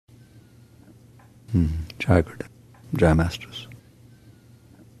Jagged, Jai Masters.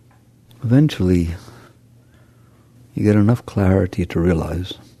 Eventually, you get enough clarity to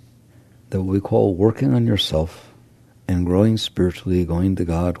realize that what we call working on yourself and growing spiritually, going to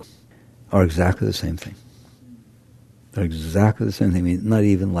God, are exactly the same thing. They're exactly the same thing. I mean, not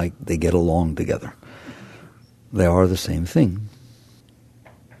even like they get along together. They are the same thing.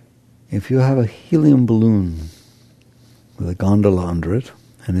 If you have a helium balloon with a gondola under it,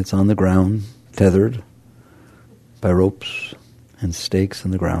 and it's on the ground, tethered by ropes and stakes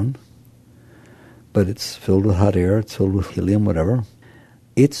in the ground, but it's filled with hot air, it's filled with helium, whatever,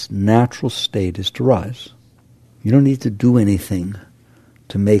 its natural state is to rise. You don't need to do anything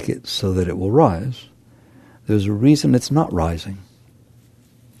to make it so that it will rise. There's a reason it's not rising.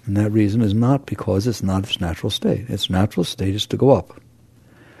 And that reason is not because it's not its natural state. Its natural state is to go up.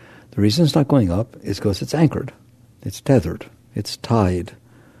 The reason it's not going up is because it's anchored. It's tethered. It's tied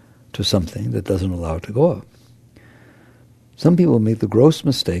to something that doesn't allow it to go up. Some people make the gross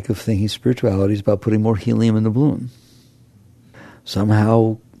mistake of thinking spirituality is about putting more helium in the balloon.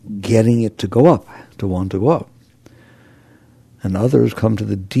 Somehow getting it to go up, to want to go up. And others come to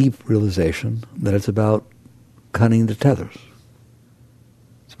the deep realization that it's about cutting the tethers.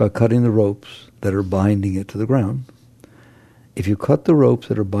 It's about cutting the ropes that are binding it to the ground. If you cut the ropes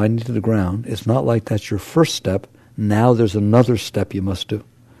that are binding to the ground, it's not like that's your first step. Now there's another step you must do.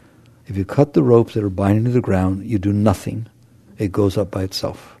 If you cut the ropes that are binding to the ground, you do nothing. It goes up by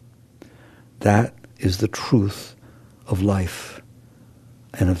itself. That is the truth of life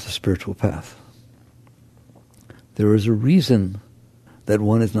and of the spiritual path. There is a reason that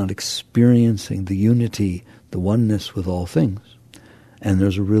one is not experiencing the unity, the oneness with all things. And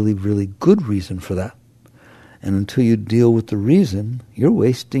there's a really, really good reason for that. And until you deal with the reason, you're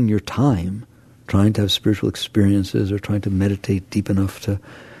wasting your time trying to have spiritual experiences or trying to meditate deep enough to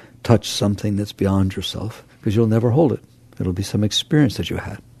touch something that's beyond yourself, because you'll never hold it. It'll be some experience that you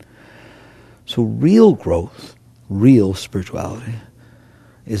had. So real growth, real spirituality,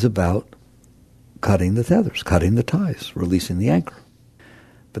 is about cutting the tethers, cutting the ties, releasing the anchor.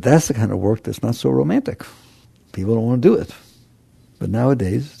 But that's the kind of work that's not so romantic. People don't want to do it. But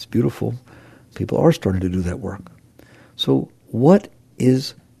nowadays, it's beautiful. People are starting to do that work. So what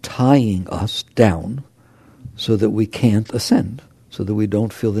is tying us down so that we can't ascend, so that we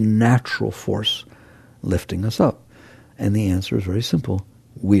don't feel the natural force lifting us up? And the answer is very simple.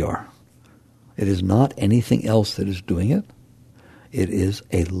 We are. It is not anything else that is doing it. It is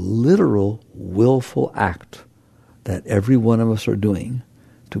a literal, willful act that every one of us are doing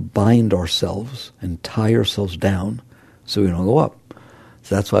to bind ourselves and tie ourselves down so we don't go up.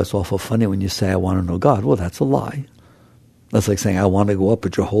 So that's why it's awful funny when you say, I want to know God. Well, that's a lie. That's like saying, I want to go up,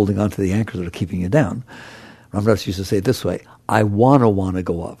 but you're holding on to the anchors that are keeping you down. Ramdas used to say it this way, I want to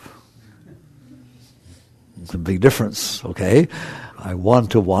go up. It's a big difference, okay? I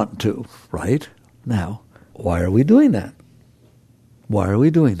want to, right? Now, why are we doing that? Why are we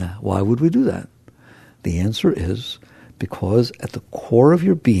doing that? Why would we do that? The answer is because at the core of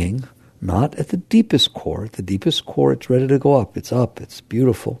your being, not at the deepest core, it's ready to go up, it's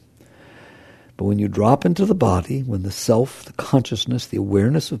beautiful. But when you drop into the body, when the self, the consciousness, the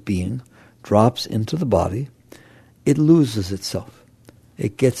awareness of being drops into the body, it loses itself.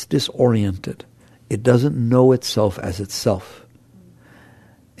 It gets disoriented. It doesn't know itself as itself.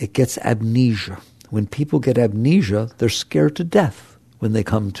 It gets amnesia. When people get amnesia, they're scared to death when they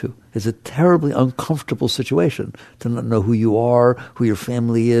come to. It's a terribly uncomfortable situation to not know who you are, who your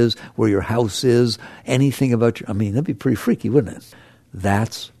family is, where your house is, anything about you. I mean, that'd be pretty freaky, wouldn't it?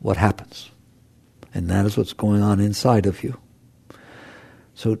 That's what happens. And that is what's going on inside of you.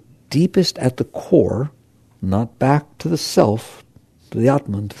 So deepest at the core, not back to the self, to the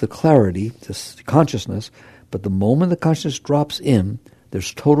Atman, to the clarity, to consciousness, but the moment the consciousness drops in,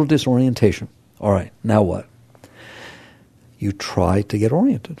 there's total disorientation. All right, now what? You try to get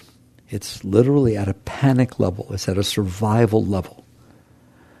oriented. It's literally at a panic level. It's at a survival level.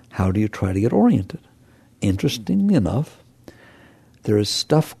 How do you try to get oriented? Interestingly enough, there is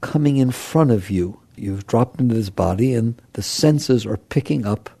stuff coming in front of you. You've dropped into this body and the senses are picking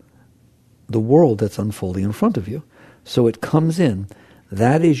up the world that's unfolding in front of you. So it comes in.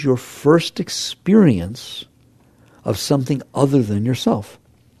 That is your first experience of something other than yourself.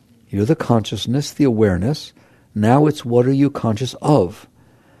 You're the consciousness, the awareness. Now it's what are you conscious of?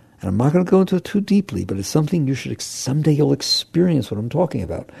 And I'm not going to go into it too deeply, but it's something you should, someday you'll experience what I'm talking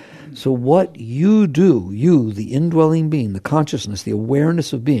about. So what you do, you, the indwelling being, the consciousness, the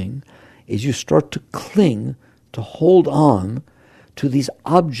awareness of being, is you start to cling, to hold on to these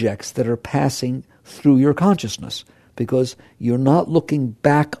objects that are passing through your consciousness. because you're not looking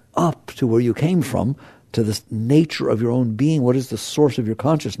back up to where you came from, to the nature of your own being. What is the source of your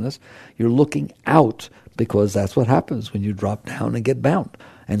consciousness? You're looking out, because that's what happens when you drop down and get bound.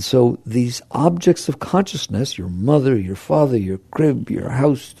 And so these objects of consciousness, your mother, your father, your crib, your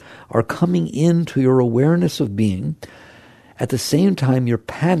house, are coming into your awareness of being. At the same time, you're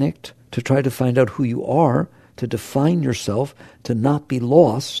panicked to try to find out who you are, to define yourself, to not be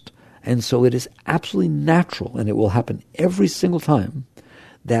lost. And so it is absolutely natural, and it will happen every single time,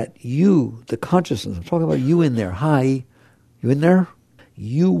 that you, the consciousness, I'm talking about you in there, hi, you in there?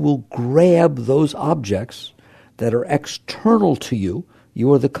 You will grab those objects that are external to you.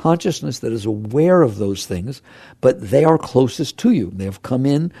 You are the consciousness that is aware of those things, but they are closest to you. They have come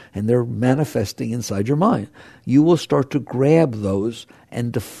in and they're manifesting inside your mind. You will start to grab those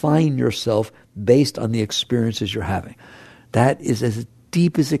and define yourself based on the experiences you're having. That is as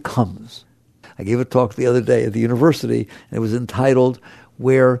deep as it comes. I gave a talk the other day at the university, and it was entitled,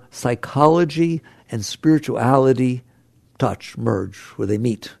 Where Psychology and Spirituality Touch, Merge, where they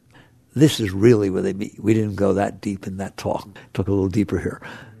meet. This is really where they meet. We didn't go that deep in that talk. Took a little deeper here.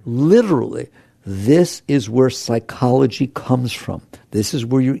 Literally, this is where psychology comes from. This is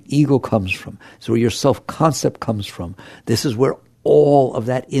where your ego comes from. This is where your self-concept comes from. This is where all of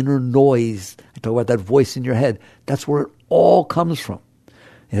that inner noise, I talk about that voice in your head, that's where it all comes from.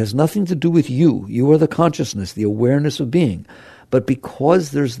 It has nothing to do with you. You are the consciousness, the awareness of being. But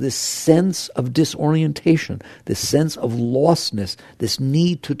because there's this sense of disorientation, this sense of lostness, this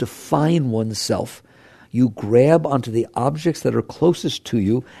need to define oneself, you grab onto the objects that are closest to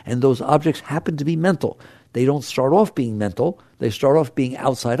you, and those objects happen to be mental. They don't start off being mental. They start off being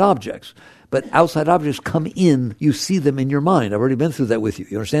outside objects. But outside objects come in, you see them in your mind. I've already been through that with you.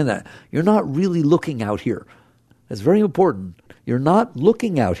 You understand that? You're not really looking out here. That's very important. You're not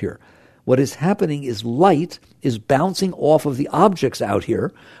looking out here. What is happening is light is bouncing off of the objects out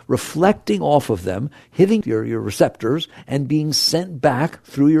here, reflecting off of them, hitting your receptors, and being sent back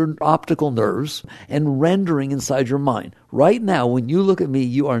through your optical nerves and rendering inside your mind. Right now, when you look at me,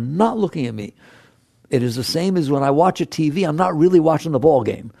 you are not looking at me. It is the same as when I watch a TV, I'm not really watching the ball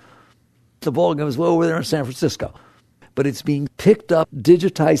game. The ball game is way over there in San Francisco. But it's being picked up,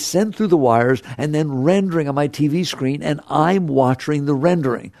 digitized, sent through the wires, and then rendering on my TV screen, and I'm watching the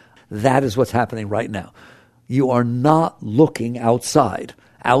rendering. That is what's happening right now. You are not looking outside.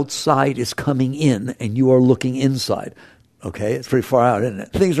 Outside is coming in, and you are looking inside. Okay? It's pretty far out, isn't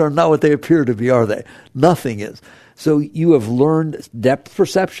it? Things are not what they appear to be, are they? Nothing is. So you have learned depth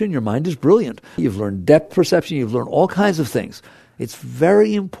perception. Your mind is brilliant. You've learned depth perception. You've learned all kinds of things. It's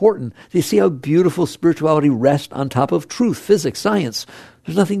very important. You see how beautiful spirituality rests on top of truth, physics, science.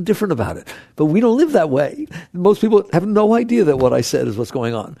 There's nothing different about it. But we don't live that way. Most people have no idea that what I said is what's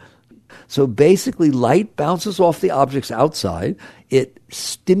going on. So basically, light bounces off the objects outside. It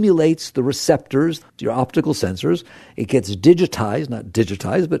stimulates the receptors, your optical sensors. It gets digitized, not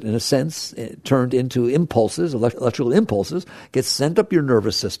digitized, but in a sense, turned into impulses, electrical impulses, gets sent up your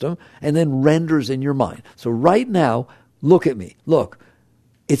nervous system, and then renders in your mind. So right now, look at me. Look,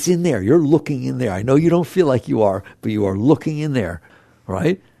 it's in there. You're looking in there. I know you don't feel like you are, but you are looking in there,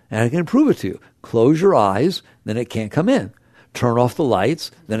 right? And I can prove it to you. Close your eyes, then it can't come in. Turn off the lights,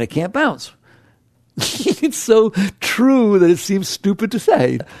 then it can't bounce. It's so true that it seems stupid to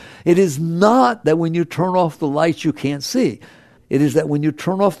say. It is not that when you turn off the lights you can't see. It is that when you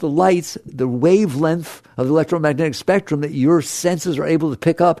turn off the lights, the wavelength of the electromagnetic spectrum that your senses are able to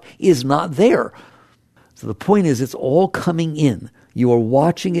pick up is not there. So the point is, it's all coming in. You are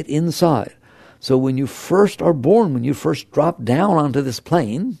watching it inside. So when you first are born, when you first drop down onto this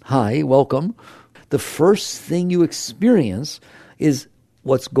plane, hi, welcome, the first thing you experience is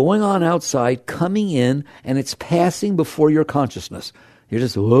what's going on outside coming in, and it's passing before your consciousness. You're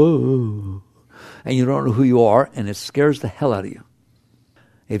just, whoa, and you don't know who you are, and it scares the hell out of you.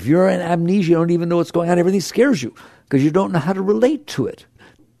 If you're in amnesia, you don't even know what's going on. Everything scares you because you don't know how to relate to it.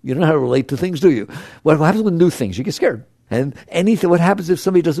 You don't know how to relate to things, do you? What happens with new things? You get scared. And what happens if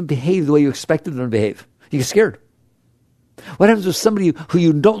somebody doesn't behave the way you expected them to behave? You get scared. What happens if somebody who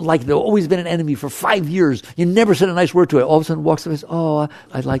you don't like, they've always been an enemy for 5 years, you never said a nice word to it, all of a sudden walks up and says, oh,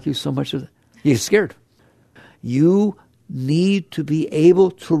 I like you so much. You get scared. You need to be able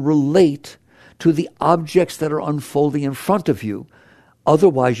to relate to the objects that are unfolding in front of you.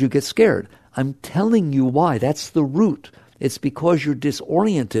 Otherwise, you get scared. I'm telling you why. That's the root. It's because you're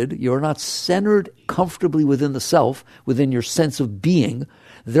disoriented. You're not centered comfortably within the self, within your sense of being.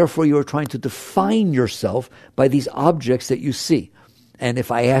 Therefore, you're trying to define yourself by these objects that you see. And if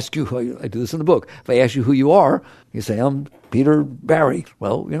I ask you, I do this in the book, if I ask you who you are, you say, I'm Peter Barry.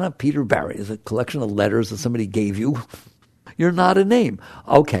 Well, you're not Peter Barry. It's a collection of letters that somebody gave you. You're not a name.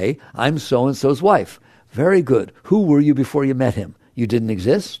 Okay, I'm so-and-so's wife. Very good. Who were you before you met him? You didn't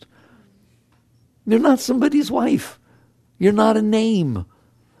exist? You're not somebody's wife. You're not a name.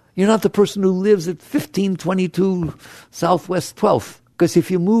 You're not the person who lives at 1522 Southwest 12th. Because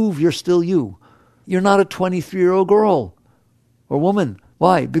if you move, you're still you. You're not a 23-year-old girl or woman.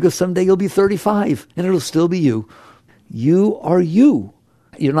 Why? Because someday you'll be 35 and it'll still be you. You are you.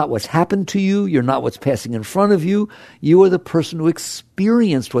 You're not what's happened to you. You're not what's passing in front of you. You are the person who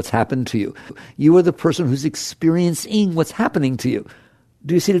experienced what's happened to you. You are the person who's experiencing what's happening to you.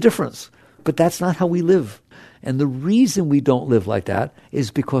 Do you see the difference? But that's not how we live. And the reason we don't live like that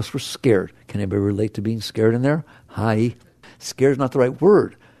is because we're scared. Can anybody relate to being scared in there? Hi. Scared is not the right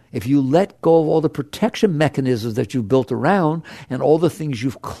word. If you let go of all the protection mechanisms that you've built around and all the things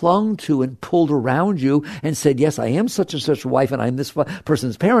you've clung to and pulled around you and said, yes, I am such and such a wife and I'm this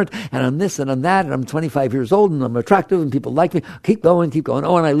person's parent and I'm this and I'm that and I'm 25 years old and I'm attractive and people like me. Keep going.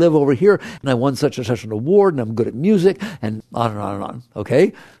 Oh, and I live over here and I won such and such an award and I'm good at music and on and on and on.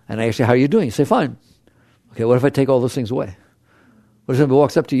 Okay? And I ask you, how are you doing? You say, fine. Okay, what if I take all those things away? What if somebody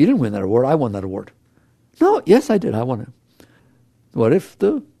walks up to you, you didn't win that award, I won that award. No, yes, I did. I won it. What if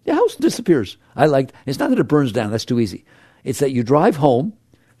the house disappears? It's not that it burns down, that's too easy. It's that you drive home,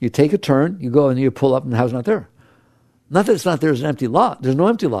 you take a turn, you go and you pull up and the house is not there. Not that it's not there, it's an empty lot. There's no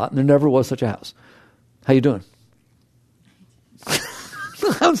empty lot and there never was such a house. How you doing?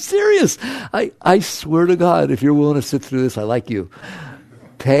 I'm serious. I swear to God, if you're willing to sit through this, I like you.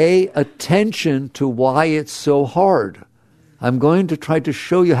 Pay attention to why it's so hard. I'm going to try to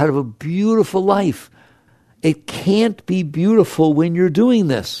show you how to have a beautiful life. It can't be beautiful when you're doing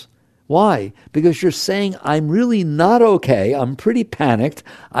this. Why? Because you're saying, I'm really not okay. I'm pretty panicked.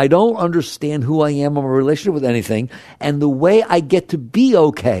 I don't understand who I am in my relationship with anything. And the way I get to be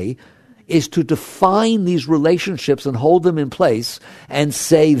okay is to define these relationships and hold them in place and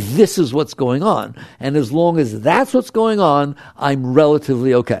say, this is what's going on. And as long as that's what's going on, I'm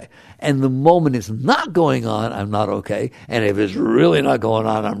relatively okay. And the moment it's not going on, I'm not okay. And if it's really not going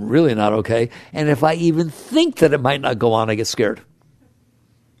on, I'm really not okay. And if I even think that it might not go on, I get scared.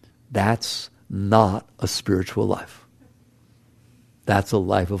 That's not a spiritual life. That's a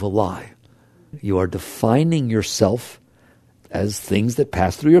life of a lie. You are defining yourself as things that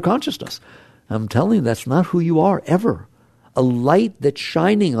pass through your consciousness. I'm telling you, that's not who you are ever. A light that's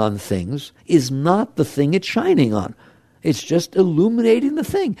shining on things is not the thing it's shining on. It's just illuminating the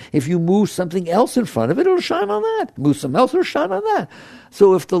thing. If you move something else in front of it, it'll shine on that. Move something else, it'll shine on that.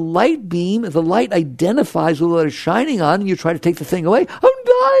 So if the light identifies with what it's shining on, and you try to take the thing away, I'm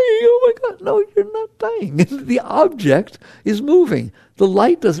dying. Oh my God. No, you're not dying. The object is moving. The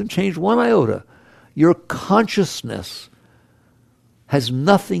light doesn't change one iota. Your consciousness has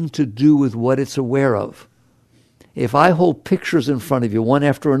nothing to do with what it's aware of. If I hold pictures in front of you, one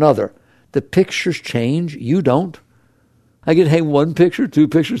after another, the pictures change, you don't. I can hang one picture, two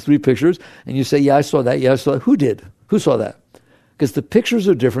pictures, three pictures, and you say, yeah, I saw that, yeah, I saw that. Who did? Who saw that? Because the pictures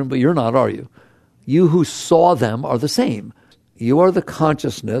are different, but you're not, are you? You who saw them are the same. You are the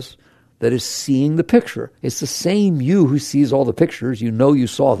consciousness that is seeing the picture. It's the same you who sees all the pictures. You know you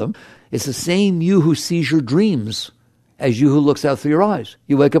saw them. It's the same you who sees your dreams as you who looks out through your eyes.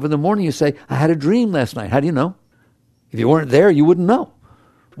 You wake up in the morning, you say, I had a dream last night. How do you know? If you weren't there, you wouldn't know.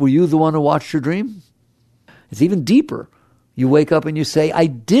 Were you the one who watched your dream? It's even deeper. You wake up and you say, I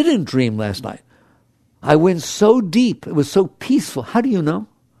didn't dream last night. I went so deep. It was so peaceful. How do you know?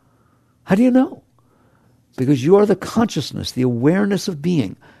 How do you know? Because you are the consciousness, the awareness of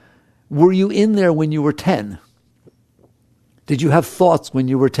being. Were you in there when you were 10? Did you have thoughts when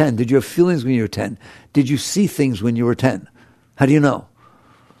you were 10? Did you have feelings when you were 10? Did you see things when you were 10? How do you know?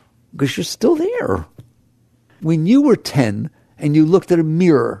 Because you're still there. When you were 10 and you looked at a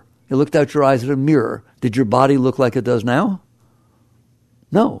mirror, you looked out your eyes at a mirror, did your body look like it does now?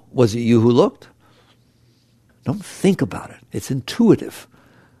 No. Was it you who looked? Don't think about it. It's intuitive.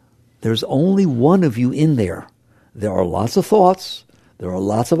 There's only one of you in there. There are lots of thoughts. There are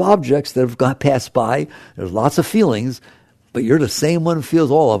lots of objects that have passed by. There's lots of feelings, but you're the same one who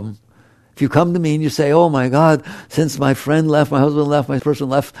feels all of them. If you come to me and you say, oh my God, since my friend left, my husband left, my person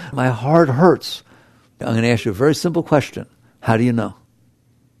left, my heart hurts. I'm going to ask you a very simple question. How do you know?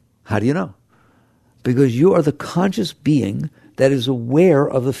 How do you know? Because you are the conscious being that is aware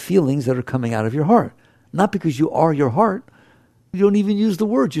of the feelings that are coming out of your heart. Not because you are your heart. You don't even use the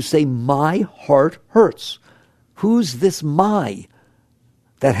words. You say, my heart hurts. Who's this my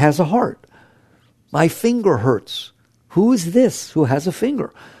that has a heart? My finger hurts. Who is this who has a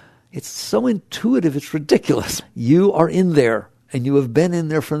finger? It's so intuitive, it's ridiculous. You are in there, and you have been in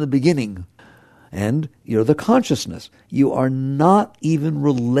there from the beginning. And you're the consciousness. You are not even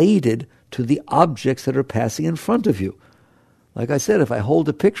related to the objects that are passing in front of you. Like I said, if I hold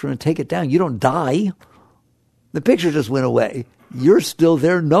a picture and take it down, you don't die. The picture just went away. You're still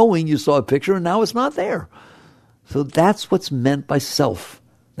there knowing you saw a picture and now it's not there. So that's what's meant by self.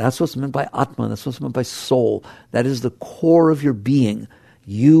 That's what's meant by Atman. That's what's meant by soul. That is the core of your being.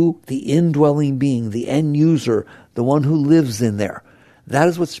 You, the indwelling being, the end user, the one who lives in there. That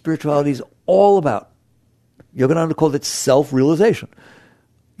is what spirituality is all about. Yogananda called it self-realization.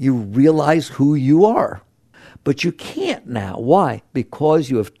 You realize who you are. But you can't now. Why? Because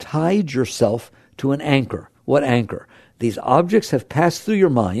you have tied yourself to an anchor. What anchor? These objects have passed through your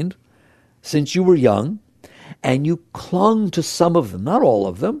mind since you were young, and you clung to some of them, not all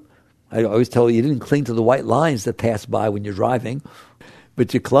of them. I always tell you didn't cling to the white lines that pass by when you're driving,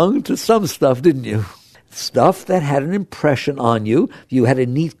 but you clung to some stuff, didn't you? Stuff that had an impression on you. You had a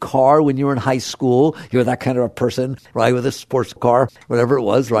neat car when you were in high school. You're that kind of a person, right, with a sports car, whatever it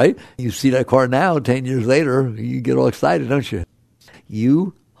was, right? You see that car now, 10 years later, you get all excited, don't you?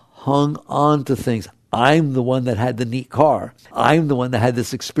 You hung on to things. I'm the one that had the neat car. I'm the one that had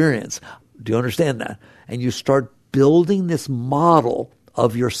this experience. Do you understand that? And you start building this model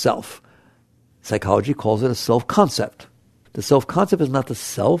of yourself. Psychology calls it a self-concept. The self-concept is not the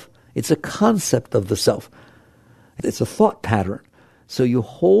self. It's a concept of the self. It's a thought pattern. So you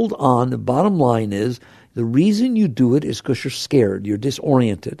hold on. The bottom line is the reason you do it is because you're scared. You're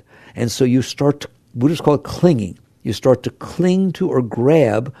disoriented. And so you start to, Buddhists call it clinging. You start to cling to or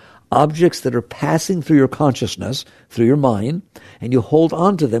grab objects that are passing through your consciousness, through your mind, and you hold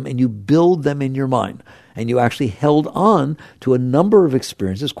on to them and you build them in your mind. And you actually held on to a number of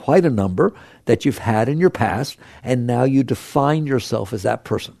experiences, quite a number, that you've had in your past, and now you define yourself as that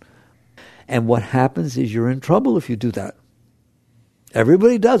person. And what happens is you're in trouble if you do that.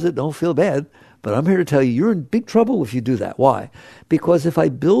 Everybody does it, don't feel bad, but I'm here to tell you you're in big trouble if you do that. Why? Because if I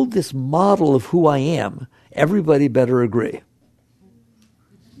build this model of who I am, everybody better agree.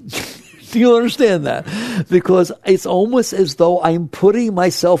 Do you understand that? Because it's almost as though I'm putting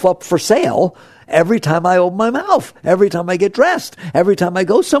myself up for sale every time I open my mouth, every time I get dressed, every time I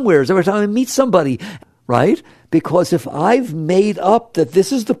go somewhere, every time I meet somebody, right? Because if I've made up that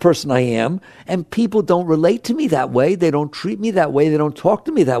this is the person I am, and people don't relate to me that way, they don't treat me that way, they don't talk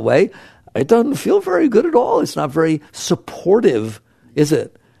to me that way, it doesn't feel very good at all. It's not very supportive, is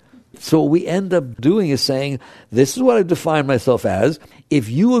it? So what we end up doing is saying, this is what I define myself as. If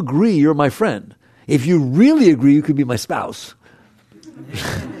you agree, you're my friend. If you really agree, you could be my spouse.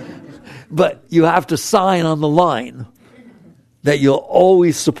 But you have to sign on the line that you'll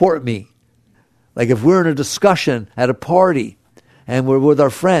always support me. Like if we're in a discussion at a party and we're with our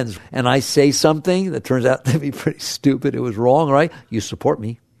friends and I say something that turns out to be pretty stupid, it was wrong, right? You support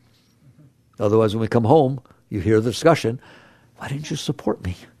me. Otherwise, when we come home, you hear the discussion. Why didn't you support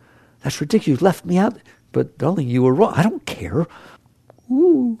me? That's ridiculous. You left me out. But darling, you were wrong. I don't care.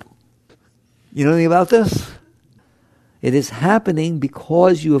 Ooh. You know anything about this? It is happening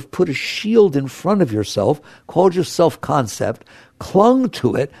because you have put a shield in front of yourself, called your self-concept, clung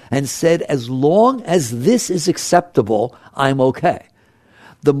to it, and said, as long as this is acceptable, I'm okay.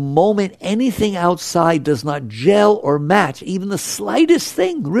 The moment anything outside does not gel or match, even the slightest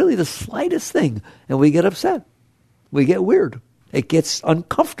thing, really the slightest thing, and we get upset. We get weird. It gets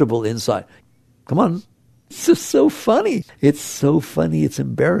uncomfortable inside. Come on. It's just so funny. It's so funny. It's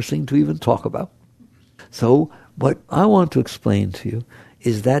embarrassing to even talk about. So what I want to explain to you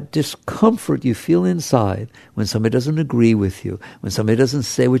is that discomfort you feel inside when somebody doesn't agree with you, when somebody doesn't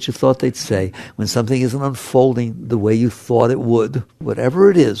say what you thought they'd say, when something isn't unfolding the way you thought it would,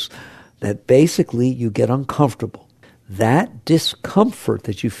 whatever it is, that basically you get uncomfortable. That discomfort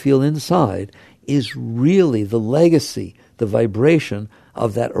that you feel inside is really the legacy, the vibration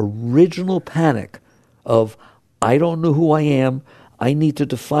of that original panic of, I don't know who I am, I need to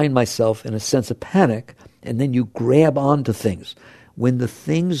define myself in a sense of panic, and then you grab onto things. When the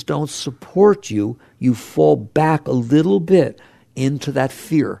things don't support you, you fall back a little bit into that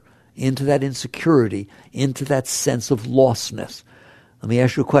fear, into that insecurity, into that sense of lostness. Let me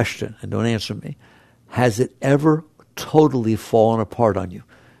ask you a question, and don't answer me. Has it ever totally fallen apart on you?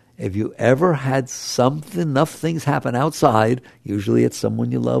 Have you ever had enough things happen outside, usually it's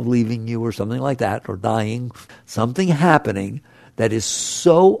someone you love leaving you or something like that, or dying, something happening that is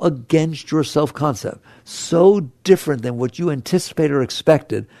so against your self-concept, so different than what you anticipated or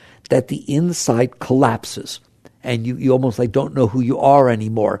expected, that the inside collapses. And you almost like don't know who you are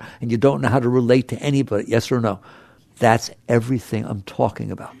anymore, and you don't know how to relate to anybody, yes or no. That's everything I'm talking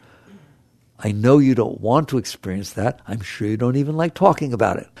about. I know you don't want to experience that. I'm sure you don't even like talking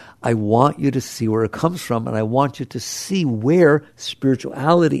about it. I want you to see where it comes from, and I want you to see where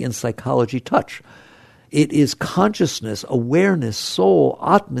spirituality and psychology touch. It is consciousness, awareness, soul,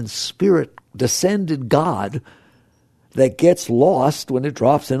 Atman, spirit, descended God that gets lost when it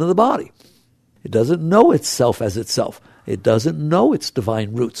drops into the body. It doesn't know itself as itself. It doesn't know its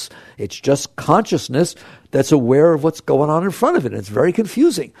divine roots. It's just consciousness that's aware of what's going on in front of it. It's very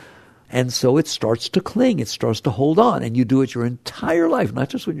confusing. And so it starts to cling. It starts to hold on. And you do it your entire life, not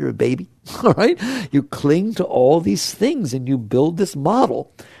just when you're a baby. All right? You cling to all these things and you build this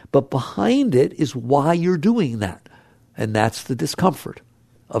model. But behind it is why you're doing that. And that's the discomfort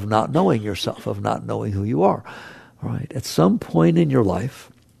of not knowing yourself, of not knowing who you are. All right? At some point in your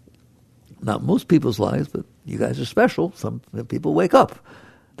life, not most people's lives, but you guys are special. Some people wake up.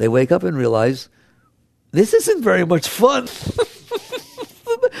 They wake up and realize, this isn't very much fun.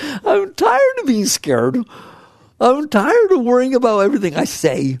 I'm tired of being scared. I'm tired of worrying about everything I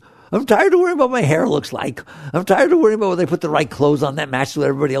say. I'm tired of worrying about what my hair looks like. I'm tired of worrying about whether I put the right clothes on that match what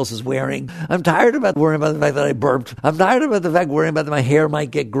everybody else is wearing. I'm tired about worrying about the fact that I burped. I'm tired about the fact worrying about that my hair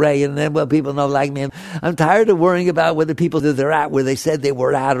might get gray and then people don't like me. I'm tired of worrying about whether people that they're at where they said they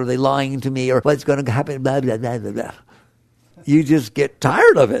were at, or they lying to me, or what's going to happen, blah, blah, blah, blah, blah. You just get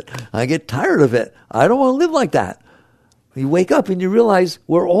tired of it. I get tired of it. I don't want to live like that. You wake up and you realize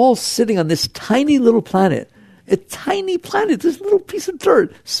we're all sitting on this tiny little planet. A tiny planet, this little piece of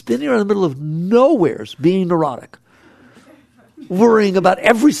dirt, spinning around in the middle of nowheres, being neurotic. Worrying about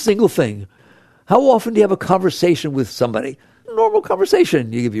every single thing. How often do you have a conversation with somebody? Normal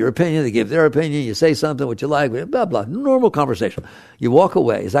conversation. You give your opinion, they give their opinion, you say something, what you like, blah, blah. Normal conversation. You walk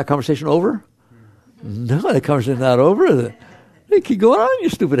away. Is that conversation over? No, that conversation's not over. Hey, keep going on in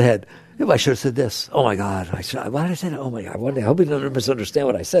your stupid head. If I should have said this. Oh, my God. Why did I say that? Oh, my God. I hope he doesn't misunderstand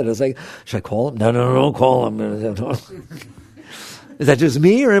what I said. I was like, should I call him? No, don't call him. Is that just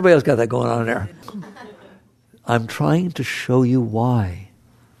me or anybody else got that going on there? I'm trying to show you why.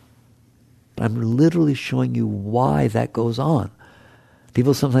 I'm literally showing you why that goes on.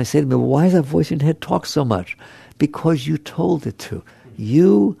 People sometimes say to me, well, why does that voice in your head talk so much? Because you told it to.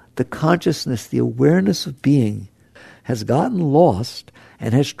 You, the consciousness, the awareness of being, has gotten lost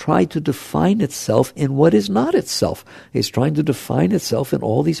and has tried to define itself in what is not itself. It's trying to define itself in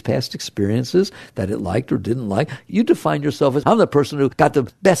all these past experiences that it liked or didn't like. You define yourself as, I'm the person who got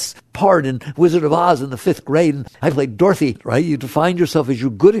the best part in Wizard of Oz in the 5th grade, and I played Dorothy, right? You define yourself as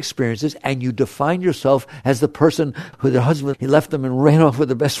your good experiences, and you define yourself as the person who their husband, he left them and ran off with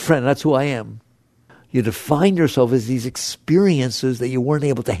their best friend. That's who I am. You define yourself as these experiences that you weren't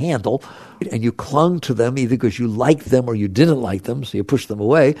able to handle, and you clung to them either because you liked them or you didn't like them, so you pushed them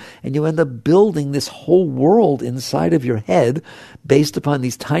away, and you end up building this whole world inside of your head based upon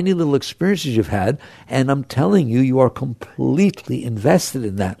these tiny little experiences you've had, and I'm telling you, you are completely invested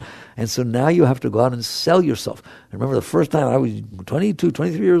in that. And so now you have to go out and sell yourself. I remember the first time I was 22,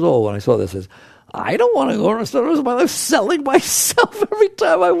 23 years old when I saw this, I don't want to go and start the rest of my life selling myself every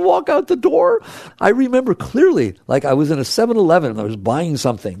time I walk out the door. I remember clearly, like I was in a 7-Eleven and I was buying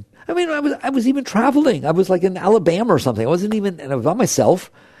something. I mean, I was even traveling. I was like in Alabama or something. I was by myself,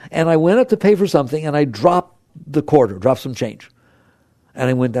 and I went up to pay for something, and I dropped the quarter, dropped some change. And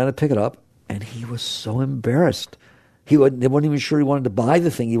I went down to pick it up, and he was so embarrassed. They wasn't even sure he wanted to buy the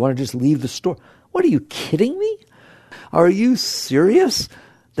thing. He wanted to just leave the store. What, are you kidding me? Are you serious?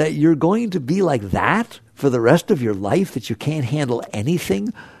 That you're going to be like that for the rest of your life, that you can't handle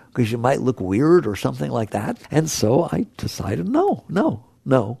anything because you might look weird or something like that? And so I decided, no.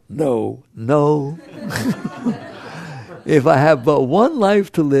 If I have but one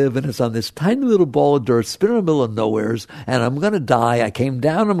life to live and it's on this tiny little ball of dirt spinning in the middle of nowheres and I'm going to die, I came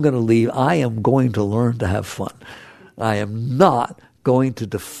down, I'm going to leave, I am going to learn to have fun. I am not going to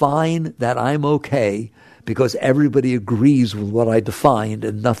define that I'm okay because everybody agrees with what I defined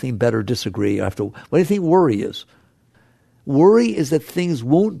and nothing better disagree. What do you think worry is? Worry is that things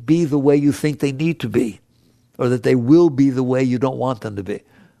won't be the way you think they need to be, or that they will be the way you don't want them to be.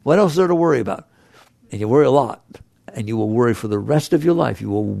 What else is there to worry about? And you worry a lot, and you will worry for the rest of your life. You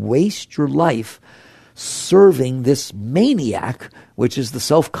will waste your life serving this maniac, which is the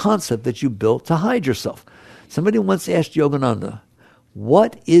self-concept that you built to hide yourself. Somebody once asked Yogananda,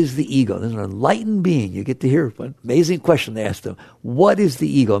 what is the ego? There's an enlightened being. You get to hear an amazing question they asked him. What is the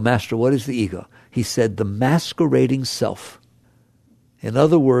ego? Master, what is the ego? He said, the masquerading self. In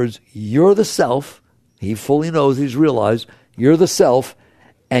other words, you're the self. He fully knows, he's realized, you're the self,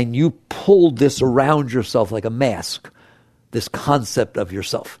 and you pulled this around yourself like a mask, this concept of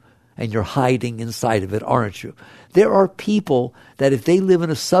yourself, and you're hiding inside of it, aren't you? There are people that if they live in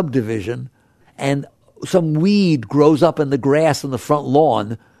a subdivision, and some weed grows up in the grass on the front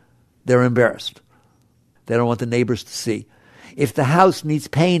lawn, they're embarrassed. They don't want the neighbors to see. If the house needs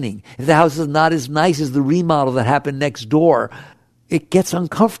painting, if the house is not as nice as the remodel that happened next door, it gets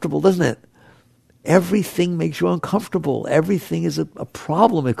uncomfortable, doesn't it? Everything makes you uncomfortable. Everything is a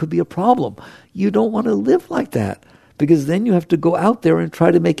problem. It could be a problem. You don't want to live like that, because then you have to go out there and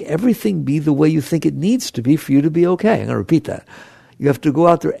try to make everything be the way you think it needs to be for you to be okay. I'm going to repeat that. You have to go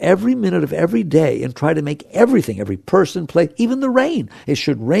out there every minute of every day and try to make everything, every person, place, even the rain. It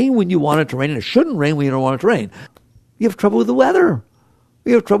should rain when you want it to rain, and it shouldn't rain when you don't want it to rain. You have trouble with the weather.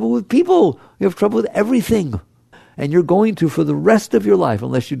 You have trouble with people. You have trouble with everything. And you're going to for the rest of your life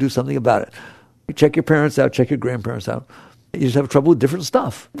unless you do something about it. You check your parents out, check your grandparents out. You just have trouble with different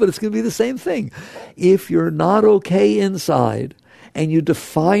stuff. But it's going to be the same thing. If you're not okay inside, and you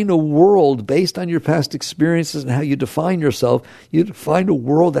define a world based on your past experiences and how you define yourself, you define a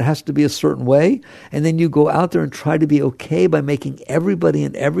world that has to be a certain way, and then you go out there and try to be okay by making everybody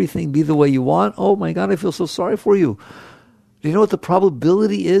and everything be the way you want. Oh my God, I feel so sorry for you. Do you know what the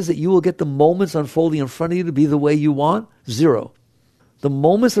probability is that you will get the moments unfolding in front of you to be the way you want? 0. The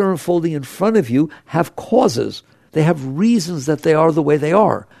moments that are unfolding in front of you have causes. They have reasons that they are the way they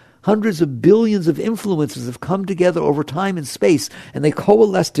are. Hundreds of billions of influences have come together over time and space, and they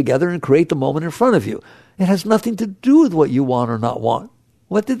coalesce together and create the moment in front of you. It has nothing to do with what you want or not want.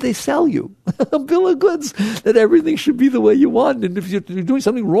 What did they sell you? A bill of goods that everything should be the way you want, and if you're doing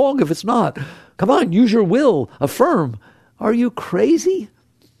something wrong if it's not. Come on, use your will, affirm. Are you crazy?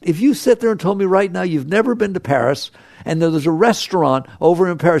 If you sit there and told me right now you've never been to Paris, and there's a restaurant over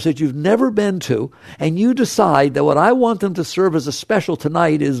in Paris that you've never been to, and you decide that what I want them to serve as a special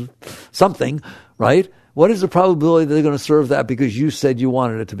tonight is something, right? What is the probability that they're going to serve that because you said you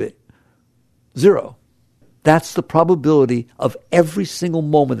wanted it to be? 0. That's the probability of every single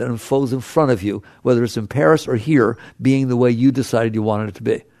moment that unfolds in front of you, whether it's in Paris or here, being the way you decided you wanted it to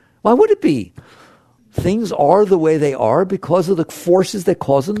be. Why would it be? Things are the way they are because of the forces that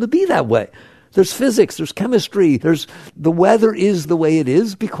cause them to be that way. There's physics, there's chemistry, the weather is the way it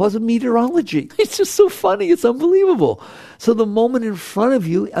is because of meteorology. It's just so funny, it's unbelievable. So the moment in front of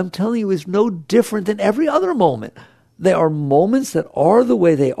you, I'm telling you, is no different than every other moment. There are moments that are the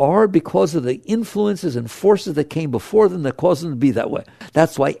way they are because of the influences and forces that came before them that cause them to be that way.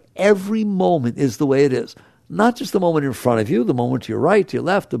 That's why every moment is the way it is. Not just the moment in front of you, the moment to your right, to your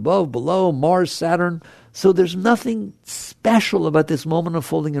left, above, below, Mars, Saturn. So there's nothing special about this moment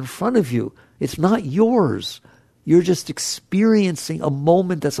unfolding in front of you. It's not yours. You're just experiencing a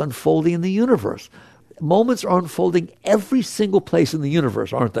moment that's unfolding in the universe. Moments are unfolding every single place in the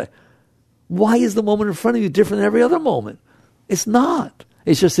universe, aren't they? Why is the moment in front of you different than every other moment? It's not.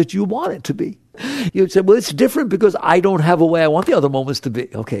 It's just that you want it to be. You would say, well, it's different because I don't have a way I want the other moments to be.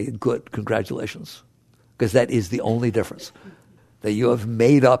 Okay, good. Congratulations. Because that is the only difference. That you have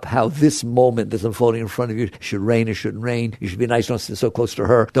made up how this moment that's unfolding in front of you should rain, it shouldn't rain. You should be nice, don't sit so close to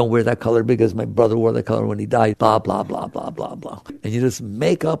her. Don't wear that color because my brother wore that color when he died. Blah, blah, blah, blah, blah, blah. And you just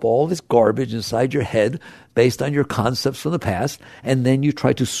make up all this garbage inside your head based on your concepts from the past, and then you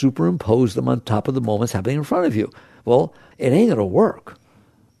try to superimpose them on top of the moments happening in front of you. Well, it ain't going to work.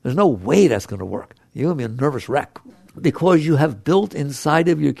 There's no way that's going to work. You're going to be a nervous wreck. Because you have built inside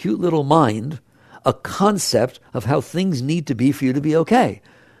of your cute little mind a concept of how things need to be for you to be okay.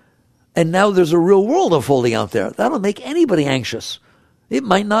 And now there's a real world unfolding out there. That'll make anybody anxious. It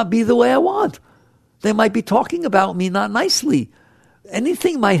might not be the way I want. They might be talking about me not nicely.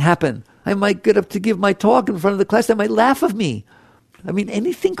 Anything might happen. I might get up to give my talk in front of the class. They might laugh at me. I mean,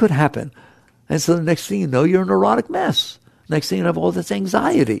 anything could happen. And so the next thing you know, you're a neurotic mess. Next thing you have all this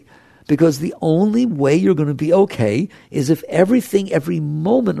anxiety. Because the only way you're going to be okay is if everything, every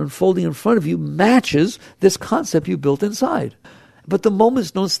moment unfolding in front of you matches this concept you built inside. But the moments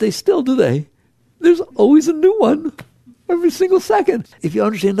don't stay still, do they? There's always a new one every single second. If you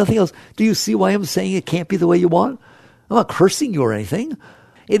understand nothing else, do you see why I'm saying it can't be the way you want? I'm not cursing you or anything.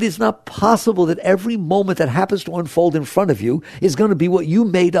 It is not possible that every moment that happens to unfold in front of you is going to be what you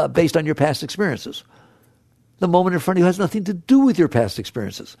made up based on your past experiences. The moment in front of you has nothing to do with your past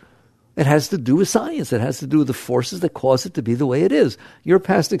experiences. It has to do with science. It has to do with the forces that cause it to be the way it is. Your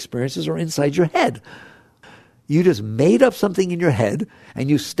past experiences are inside your head. You just made up something in your head, and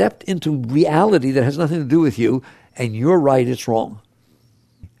you stepped into reality that has nothing to do with you, and you're right, it's wrong.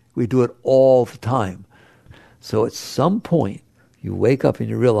 We do it all the time. So at some point, you wake up and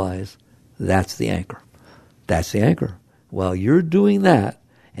you realize that's the anchor. That's the anchor. While you're doing that,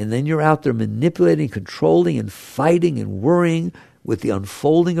 and then you're out there manipulating, controlling, and fighting and worrying with the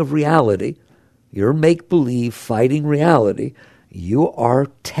unfolding of reality, your make-believe fighting reality, you are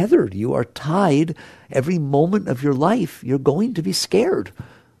tethered. You are tied. Every moment of your life, you're going to be scared.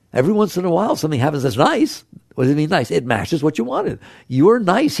 Every once in a while, something happens that's nice. What does it mean nice? It matches what you wanted. You're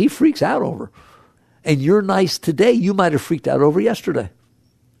nice, he freaks out over. And you're nice today, you might have freaked out over yesterday.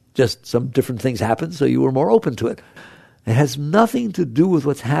 Just some different things happened, so you were more open to it. It has nothing to do with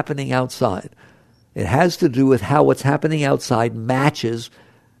what's happening outside. It has to do with how what's happening outside matches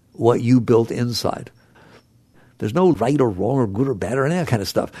what you built inside. There's no right or wrong or good or bad or any of that kind of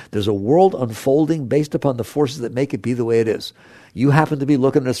stuff. There's a world unfolding based upon the forces that make it be the way it is. You happen to be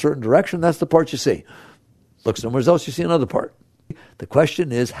looking in a certain direction, that's the part you see. Look somewhere else, you see another part. The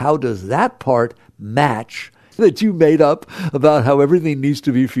question is, how does that part match that you made up about how everything needs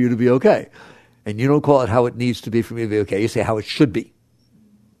to be for you to be okay? And you don't call it how it needs to be for me to be okay. You say how it should be,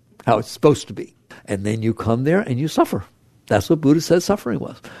 how it's supposed to be. And then you come there and you suffer. That's what Buddha said suffering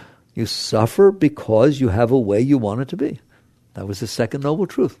was. You suffer because you have a way you want it to be. That was the second noble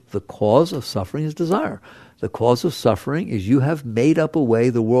truth. The cause of suffering is desire. The cause of suffering is you have made up a way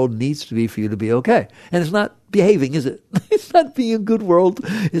the world needs to be for you to be okay. And it's not behaving, is it? It's not being a good world.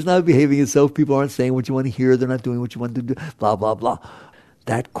 It's not behaving itself. People aren't saying what you want to hear. They're not doing what you want to do. Blah, blah, blah.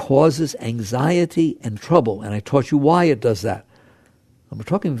 That causes anxiety and trouble. And I taught you why it does that. I'm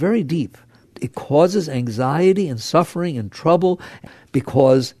talking very deep. It causes anxiety and suffering and trouble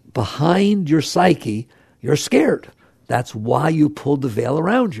because behind your psyche, you're scared. That's why you pulled the veil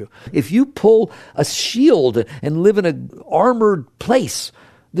around you. If you pull a shield and live in an armored place,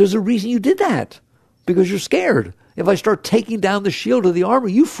 there's a reason you did that, because you're scared. If I start taking down the shield or the armor,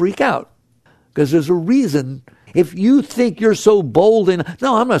 you freak out, because there's a reason. If you think you're so bold and,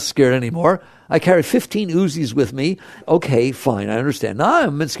 no, I'm not scared anymore. I carry 15 Uzis with me. Okay, fine, I understand. No,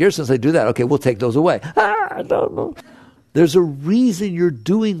 I've been scared since I do that. Okay, we'll take those away. I don't know. There's a reason you're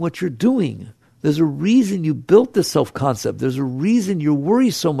doing what you're doing. There's a reason you built this self-concept. There's a reason you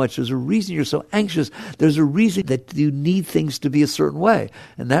worry so much. There's a reason you're so anxious. There's a reason that you need things to be a certain way.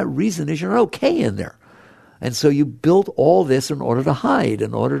 And that reason is you're not okay in there. And so you built all this in order to hide,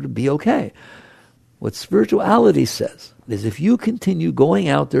 in order to be okay. What spirituality says is if you continue going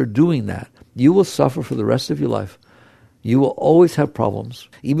out there doing that, you will suffer for the rest of your life. You will always have problems.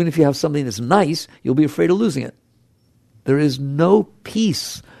 Even if you have something that's nice, you'll be afraid of losing it. There is no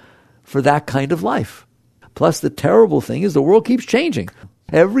peace for that kind of life. Plus, the terrible thing is the world keeps changing.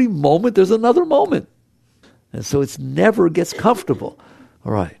 Every moment there's another moment. And so it never gets comfortable.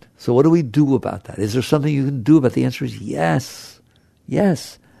 All right, so what do we do about that? Is there something you can do about it? The answer is yes.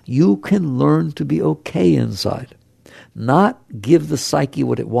 Yes. You can learn to be okay inside. Not give the psyche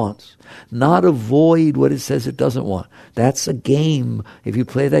what it wants. Not avoid what it says it doesn't want. That's a game. If you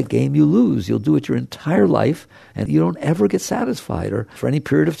play that game, you lose. You'll do it your entire life, and you don't ever get satisfied or for any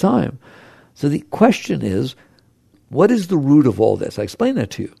period of time. So the question is, what is the root of all this? I explained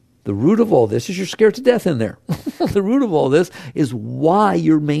that to you. The root of all this is you're scared to death in there. The root of all this is why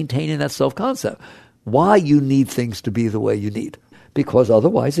you're maintaining that self-concept. Why you need things to be the way you need. Because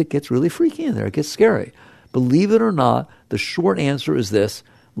otherwise it gets really freaky in there. It gets scary. Believe it or not, the short answer is this: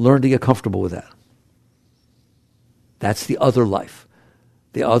 learn to get comfortable with that. That's the other life.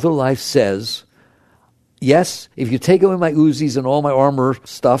 The other life says, yes, if you take away my Uzis and all my armor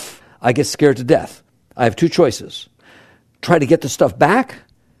stuff, I get scared to death. I have two choices. Try to get the stuff back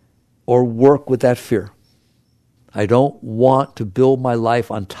or work with that fear. I don't want to build my life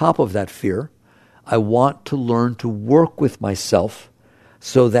on top of that fear. I want to learn to work with myself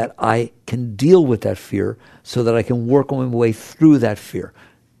so that I can deal with that fear, so that I can work my way through that fear.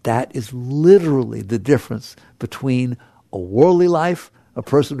 That is literally the difference between a worldly life, a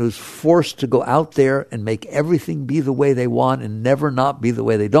person who's forced to go out there and make everything be the way they want and never not be the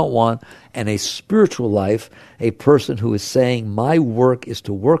way they don't want, and a spiritual life, a person who is saying, my work is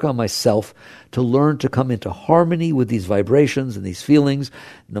to work on myself, to learn to come into harmony with these vibrations and these feelings,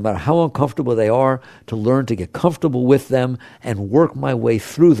 no matter how uncomfortable they are, to learn to get comfortable with them and work my way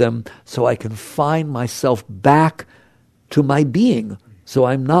through them so I can find myself back to my being, so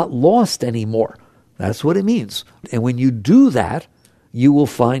I'm not lost anymore. That's what it means. And when you do that, you will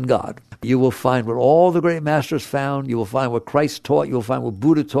find God. You will find what all the great masters found. You will find what Christ taught. You will find what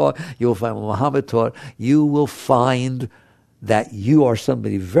Buddha taught. You will find what Muhammad taught. You will find that you are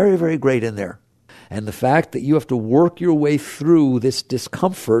somebody very, very great in there. And the fact that you have to work your way through this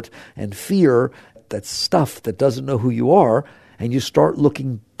discomfort and fear, that stuff that doesn't know who you are, and you start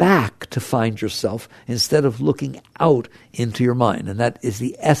looking back to find yourself instead of looking out into your mind. And that is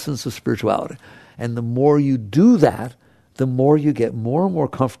the essence of spirituality. And the more you do that, the more you get more and more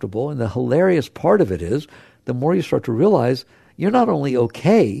comfortable. And the hilarious part of it is, the more you start to realize you're not only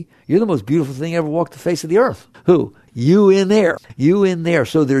okay, you're the most beautiful thing ever walked the face of the earth. Who? You in there. You in there.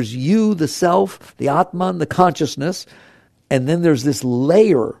 So there's you, the self, the Atman, the consciousness, and then there's this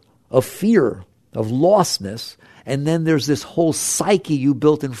layer of fear, of lostness, and then there's this whole psyche you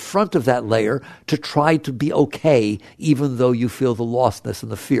built in front of that layer to try to be okay, even though you feel the lostness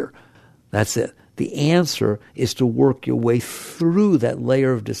and the fear. That's it. The answer is to work your way through that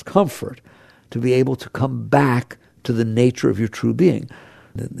layer of discomfort to be able to come back to the nature of your true being.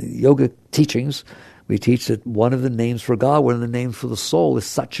 In the yoga teachings, we teach that one of the names for God, one of the names for the soul is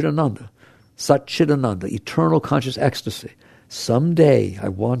Satchidananda. Satchidananda, eternal conscious ecstasy. Someday I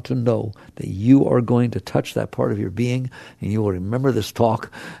want to know that you are going to touch that part of your being and you will remember this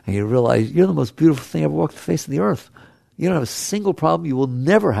talk and you realize you're the most beautiful thing ever walked the face of the earth. You don't have a single problem. You will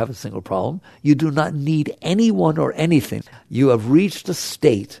never have a single problem. You do not need anyone or anything. You have reached a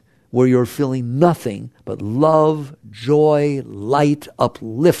state where you're feeling nothing but love, joy, light,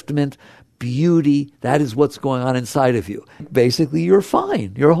 upliftment, beauty. That is what's going on inside of you. Basically, you're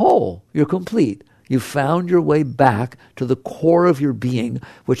fine. You're whole. You're complete. You found your way back to the core of your being,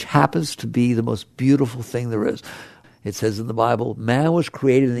 which happens to be the most beautiful thing there is. It says in the Bible, man was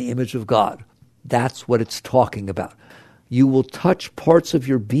created in the image of God. That's what it's talking about. You will touch parts of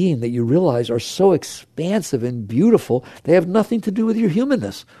your being that you realize are so expansive and beautiful, they have nothing to do with your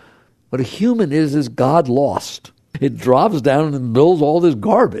humanness. What a human is God lost. It drops down and builds all this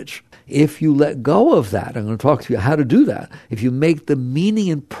garbage. If you let go of that, I'm going to talk to you how to do that. If you make the meaning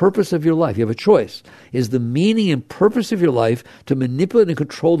and purpose of your life, you have a choice. Is the meaning and purpose of your life to manipulate and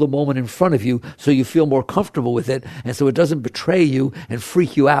control the moment in front of you so you feel more comfortable with it and so it doesn't betray you and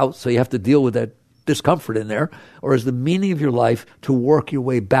freak you out so you have to deal with that discomfort in there? Or is the meaning of your life to work your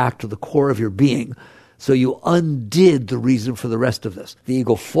way back to the core of your being so you undid the reason for the rest of this? The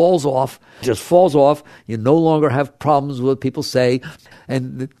ego falls off, just falls off. You no longer have problems with what people say.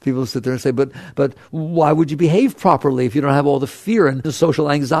 And people sit there and say, but why would you behave properly if you don't have all the fear and the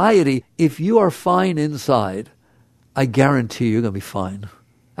social anxiety? If you are fine inside, I guarantee you're going to be fine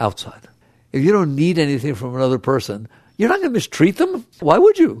outside. If you don't need anything from another person, you're not going to mistreat them. Why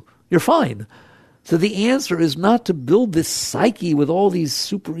would you? You're fine. So the answer is not to build this psyche with all these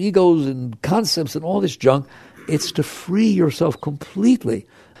super egos and concepts and all this junk. It's to free yourself completely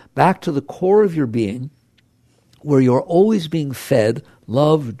back to the core of your being, where you're always being fed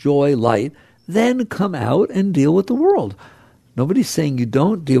love, joy, light, then come out and deal with the world. Nobody's saying you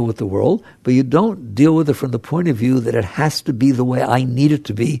don't deal with the world, but you don't deal with it from the point of view that it has to be the way I need it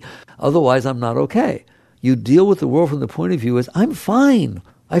to be. Otherwise, I'm not okay. You deal with the world from the point of view as, I'm fine.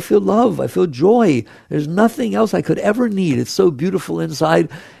 I feel love. I feel joy. There's nothing else I could ever need. It's so beautiful inside.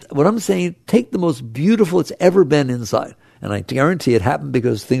 What I'm saying, take the most beautiful it's ever been inside. And I guarantee it happened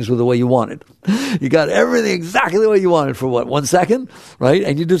because things were the way you wanted. You got everything exactly the way you wanted for 1 second, right?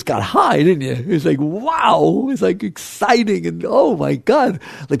 And you just got high, didn't you? It's like, wow. It's like exciting. And oh my God.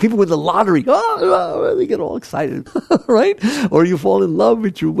 Like people win the lottery. Oh, they get all excited, right? Or you fall in love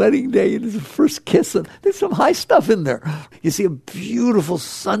with your wedding day and it's the first kiss. And there's some high stuff in there. You see a beautiful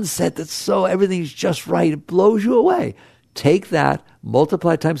sunset that's so, everything's just right. It blows you away. Take that,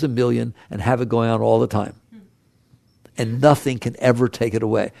 multiply it times 1,000,000 and have it going on all the time. And nothing can ever take it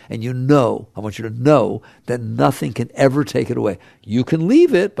away. And I want you to know that nothing can ever take it away. You can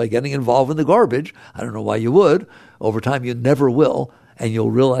leave it by getting involved in the garbage. I don't know why you would. Over time, you never will. And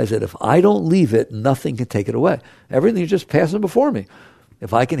you'll realize that if I don't leave it, nothing can take it away. Everything's just passing before me.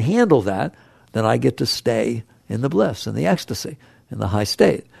 If I can handle that, then I get to stay in the bliss, in the ecstasy, in the high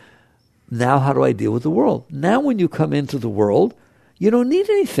state. Now, how do I deal with the world? Now, when you come into the world, you don't need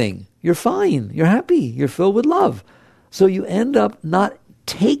anything. You're fine. You're happy. You're filled with love. So you end up not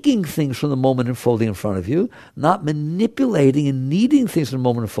taking things from the moment unfolding in front of you, not manipulating and needing things from the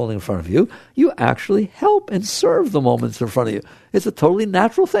moment unfolding in front of you. You actually help and serve the moments in front of you. It's a totally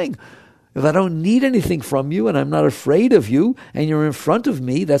natural thing. If I don't need anything from you and I'm not afraid of you and you're in front of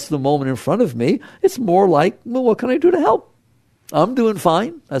me, that's the moment in front of me, it's more like, well, what can I do to help? I'm doing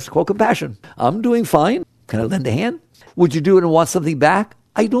fine. That's called compassion. I'm doing fine. Can I lend a hand? Would you do it and want something back?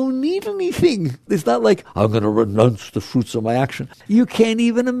 I don't need anything. It's not like I'm going to renounce the fruits of my action. You can't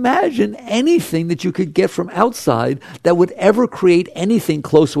even imagine anything that you could get from outside that would ever create anything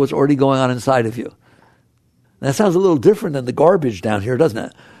close to what's already going on inside of you. That sounds a little different than the garbage down here, doesn't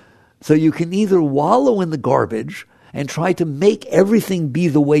it? So you can either wallow in the garbage and try to make everything be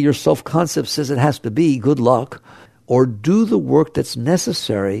the way your self-concept says it has to be, good luck, or do the work that's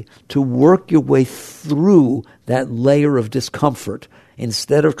necessary to work your way through that layer of discomfort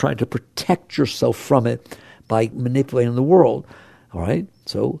instead of trying to protect yourself from it by manipulating the world. All right?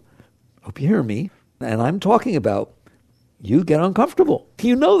 So, hope you hear me. And I'm talking about you get uncomfortable.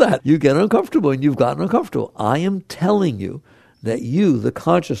 You know that. You get uncomfortable, and you've gotten uncomfortable. I am telling you that you, the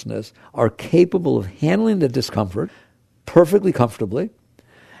consciousness, are capable of handling the discomfort perfectly comfortably,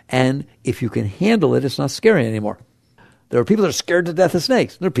 and if you can handle it, it's not scary anymore. There are people that are scared to death of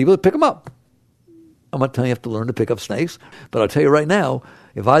snakes. There are people that pick them up. I'm not telling you have to learn to pick up snakes, but I'll tell you right now,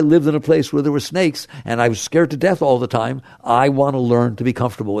 if I lived in a place where there were snakes and I was scared to death all the time, I want to learn to be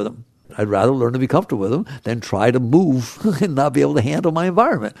comfortable with them. I'd rather learn to be comfortable with them than try to move and not be able to handle my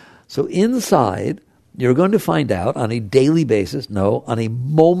environment. So inside, you're going to find out on a daily basis, no, on a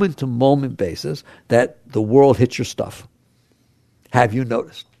moment-to-moment basis, that the world hits your stuff. Have you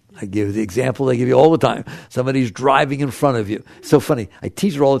noticed? I give you the example I give you all the time. Somebody's driving in front of you. So funny. I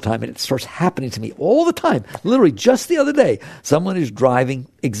teach it all the time, and it starts happening to me all the time. Literally, just the other day, someone is driving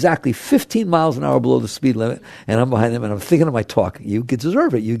exactly 15 miles an hour below the speed limit, and I'm behind them, and I'm thinking of my talk. You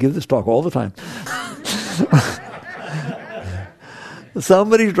deserve it. You give this talk all the time.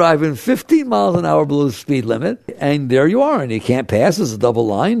 Somebody's driving 15 miles an hour below the speed limit, and there you are, and you can't pass. There's a double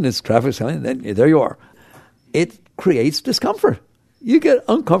line. There's traffic coming, and then there you are. It creates discomfort. You get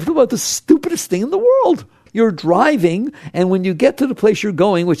uncomfortable about the stupidest thing in the world. You're driving, and when you get to the place you're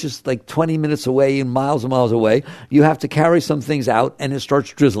going, which is like 20 minutes away and miles away, you have to carry some things out, and it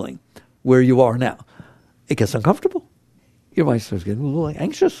starts drizzling where you are now. It gets uncomfortable. Your mind starts getting a little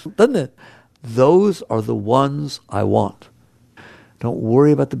anxious, doesn't it? Those are the ones I want. Don't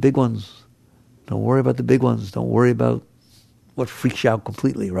worry about the big ones. Don't worry about the big ones. Don't worry about what freaks you out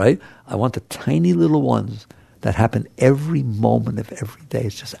completely, right? I want the tiny little ones that happen every moment of every day.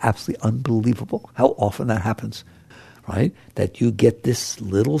 It's just absolutely unbelievable how often that happens, right? That you get this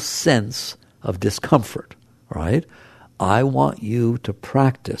little sense of discomfort, right? I want you to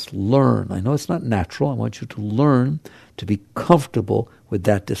practice, learn. I know it's not natural. I want you to learn to be comfortable with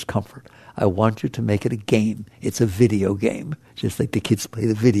that discomfort. I want you to make it a game. It's a video game, just like the kids play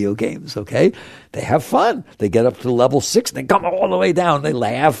the video games, okay? They have fun. They get up to level 6, and they come all the way down. They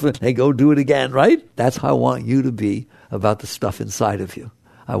laugh, and they go do it again, right? That's how I want you to be about the stuff inside of you.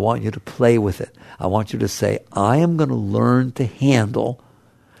 I want you to play with it. I want you to say, I am going to learn to handle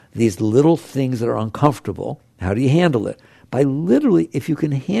these little things that are uncomfortable. How do you handle it? By literally, if you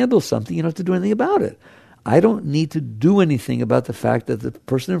can handle something, you don't have to do anything about it. I don't need to do anything about the fact that the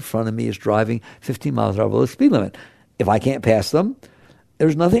person in front of me is driving 15 miles an hour below the speed limit. If I can't pass them,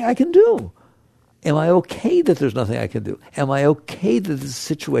 there's nothing I can do. Am I okay that there's nothing I can do? Am I okay that this is a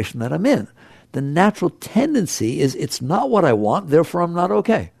situation that I'm in? The natural tendency is it's not what I want, therefore I'm not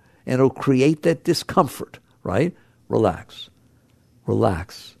okay. And it'll create that discomfort, right? Relax.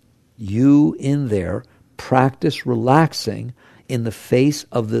 Relax. You in there, practice relaxing in the face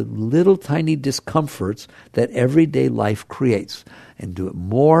of the little tiny discomforts that everyday life creates. And do it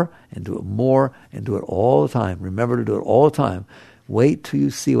more, and do it more, and do it all the time. Remember to do it all the time. Wait till you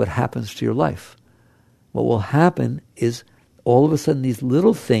see what happens to your life. What will happen is all of a sudden these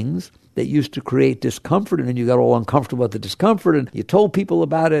little things that used to create discomfort, and then you got all uncomfortable about the discomfort, and you told people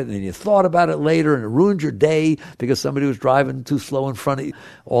about it, and then you thought about it later, and it ruined your day because somebody was driving too slow in front of you.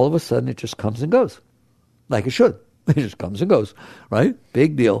 All of a sudden it just comes and goes, like it should. It just comes and goes, right?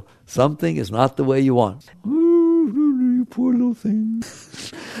 Big deal. Something is not the way you want. You poor little thing.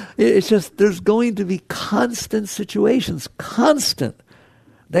 It's just, there's going to be constant situations, constant,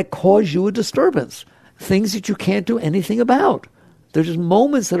 that cause you a disturbance. Things that you can't do anything about. They're just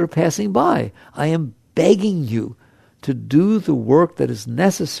moments that are passing by. I am begging you to do the work that is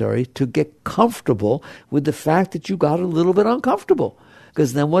necessary to get comfortable with the fact that you got a little bit uncomfortable.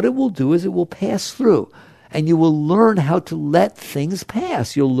 Because then what it will do is it will pass through. And you will learn how to let things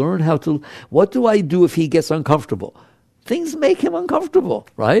pass. You'll learn how to, what do I do if he gets uncomfortable? Things make him uncomfortable,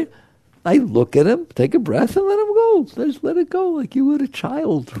 right? I look at him, take a breath, and let him go. Just let it go like you would a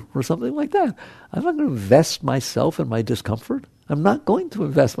child or something like that. I'm not going to invest myself in my discomfort. I'm not going to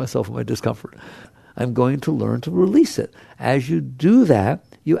invest myself in my discomfort. I'm going to learn to release it. As you do that,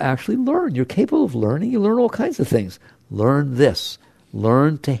 you actually learn. You're capable of learning. You learn all kinds of things. Learn this.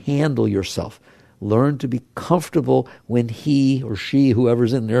 Learn to handle yourself. Learn to be comfortable when he or she,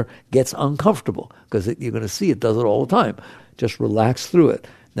 whoever's in there, gets uncomfortable. Because you're going to see it does it all the time. Just relax through it.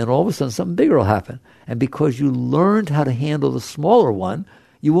 Then all of a sudden something bigger will happen. And because you learned how to handle the smaller one,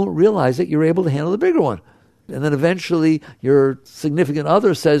 you won't realize that you're able to handle the bigger one. And then eventually your significant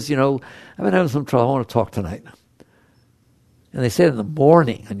other says, I've been having some trouble. I want to talk tonight. And they say it in the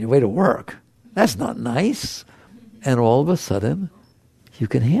morning on your way to work. That's not nice. And all of a sudden, you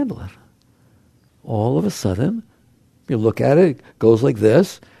can handle it. All of a sudden, you look at it, it goes like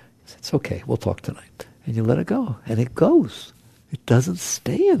this. It's okay, we'll talk tonight. And you let it go. And it goes. It doesn't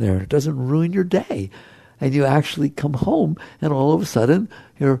stay in there. It doesn't ruin your day. And you actually come home, and all of a sudden,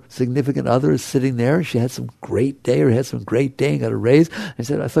 your significant other is sitting there. She had some great day, or had some great day and got a raise. And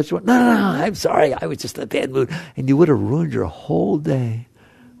said, I thought you went, no, I'm sorry. I was just in a bad mood. And you would have ruined your whole day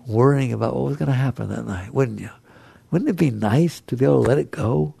worrying about what was going to happen that night, wouldn't you? Wouldn't it be nice to be able to let it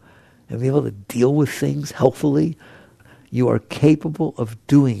go and be able to deal with things healthfully? You are capable of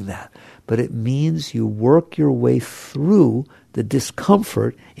doing that. But it means you work your way through the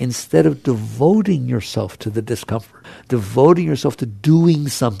discomfort instead of devoting yourself to the discomfort, devoting yourself to doing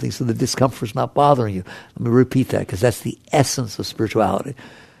something so the discomfort's not bothering you. Let me repeat that, because that's the essence of spirituality.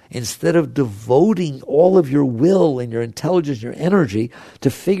 Instead of devoting all of your will and your intelligence, your energy to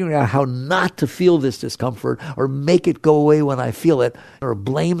figuring out how not to feel this discomfort or make it go away when I feel it or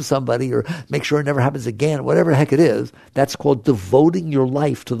blame somebody or make sure it never happens again, whatever the heck it is, that's called devoting your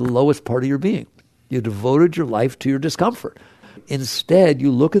life to the lowest part of your being. You devoted your life to your discomfort. Instead,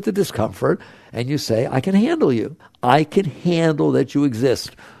 you look at the discomfort and you say, I can handle you. I can handle that you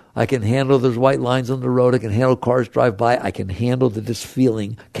exist. I can handle there's white lines on the road. I can handle cars drive by. I can handle that this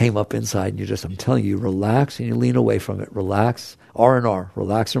feeling came up inside. And you just, I'm telling you, relax and you lean away from it. Relax, R&R,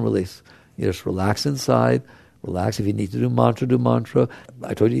 relax and release. You just relax inside. Relax. If you need to do mantra.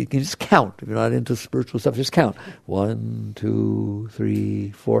 I told you can just count. If you're not into spiritual stuff, just count. 1, 2,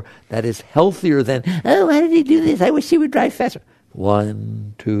 3, 4. That is healthier than, oh, why did he do this? I wish he would drive faster.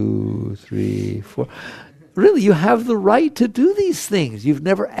 1, 2, 3, 4. Really, you have the right to do these things. You've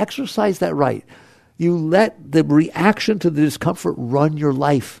never exercised that right. You let the reaction to the discomfort run your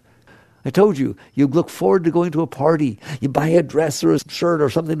life. I told you, you look forward to going to a party. You buy a dress or a shirt or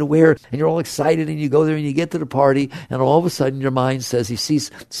something to wear, and you're all excited, and you go there and you get to the party, and all of a sudden your mind says, he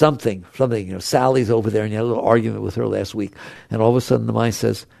sees something, Sally's over there, and you had a little argument with her last week, and all of a sudden the mind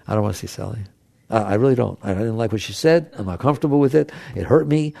says, I don't want to see Sally. I really don't. I didn't like what she said. I'm not comfortable with it. It hurt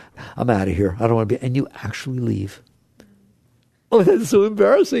me. I'm out of here. I don't want to be. And you actually leave. Oh, that's so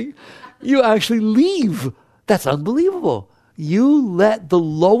embarrassing. You actually leave. That's unbelievable. You let the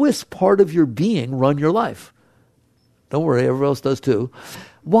lowest part of your being run your life. Don't worry, everyone else does too.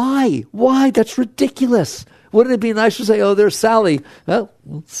 Why? That's ridiculous. Wouldn't it be nice to say, oh, there's Sally. Well,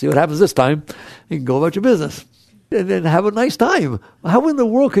 we'll see what happens this time. You can go about your business. And then have a nice time. How in the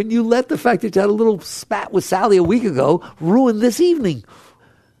world can you let the fact that you had a little spat with Sally a week ago ruin this evening?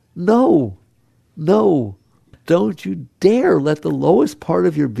 No. Don't you dare let the lowest part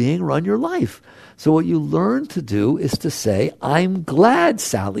of your being run your life. So what you learn to do is to say, I'm glad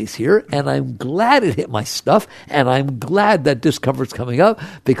Sally's here, and I'm glad it hit my stuff, and I'm glad that discomfort's coming up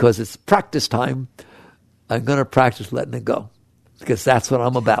because it's practice time. I'm going to practice letting it go because that's what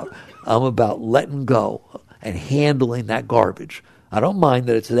I'm about. I'm about letting go and handling that garbage. I don't mind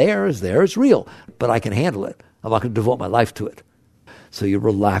that it's real, but I can handle it. I'm not going to devote my life to it. So you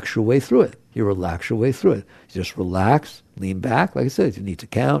relax your way through it. You just relax, lean back. Like I said, you need to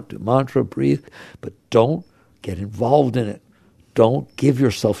count, do mantra, breathe, but don't get involved in it. Don't give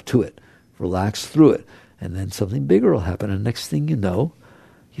yourself to it. Relax through it. And then something bigger will happen. And next thing you know,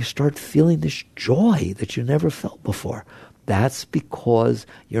 you start feeling this joy that you never felt before. That's because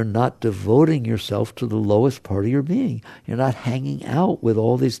you're not devoting yourself to the lowest part of your being. You're not hanging out with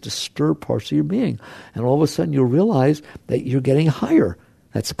all these disturbed parts of your being. And all of a sudden you'll realize that you're getting higher.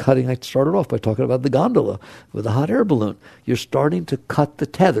 That's cutting. I started off by talking about the gondola with the hot air balloon. You're starting to cut the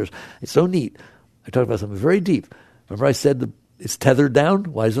tethers. It's so neat. I talked about something very deep. Remember I said it's tethered down?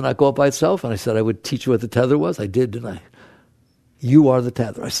 Why does it not go up by itself? And I said I would teach you what the tether was. I did, didn't I? You are the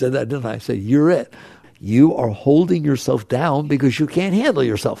tether. I said that, didn't I? I said, you're it. You are holding yourself down because you can't handle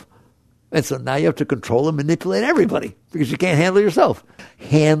yourself. And so now you have to control and manipulate everybody because you can't handle yourself.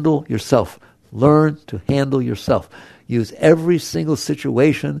 Handle yourself. Learn to handle yourself. Use every single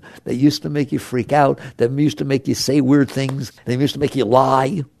situation that used to make you freak out, that used to make you say weird things, that used to make you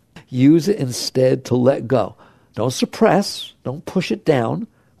lie. Use it instead to let go. Don't suppress. Don't push it down.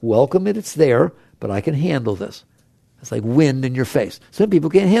 Welcome it. It's there, but I can handle this. It's like wind in your face. Some people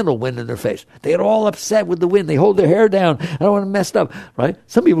can't handle wind in their face. They get all upset with the wind. They hold their hair down. I don't want to mess up, right?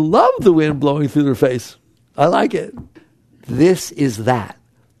 Some people love the wind blowing through their face. I like it. This is that.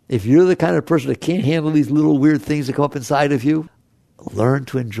 If you're the kind of person that can't handle these little weird things that come up inside of you, learn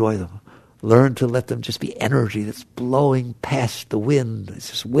to enjoy them. Learn to let them just be energy that's blowing past the wind. It's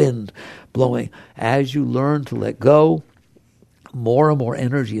just wind blowing. As you learn to let go, more and more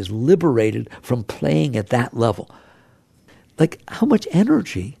energy is liberated from playing at that level. Like how much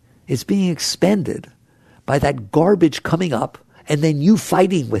energy is being expended by that garbage coming up and then you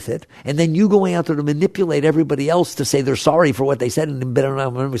fighting with it and then you going out there to manipulate everybody else to say they're sorry for what they said and better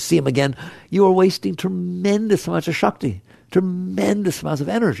not never see them again. You are wasting tremendous amounts of Shakti. Tremendous amounts of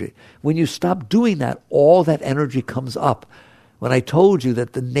energy. When you stop doing that, all that energy comes up. When I told you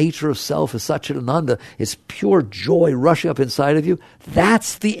that the nature of self is Satchidananda, it's pure joy rushing up inside of you,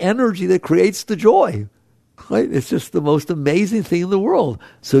 that's the energy that creates the joy. Right? It's just the most amazing thing in the world.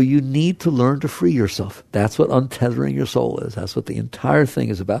 So you need to learn to free yourself. That's what untethering your soul is. That's what the entire thing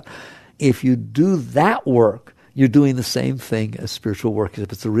is about. If you do that work, you're doing the same thing as spiritual work,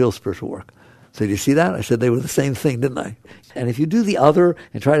 except it's the real spiritual work. So do you see that? I said they were the same thing, didn't I? And if you do the other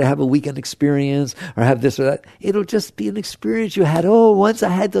and try to have a weekend experience or have this or that, it'll just be an experience you had. Oh, once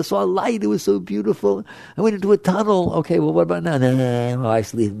I saw a light, it was so beautiful. I went into a tunnel. Okay, well, what about now? No, my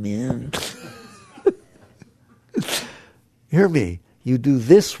wife's leaving me. Hear me. You do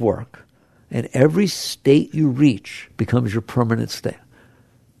this work, and every state you reach becomes your permanent state.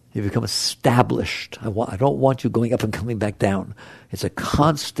 You become established. I don't want you going up and coming back down. It's a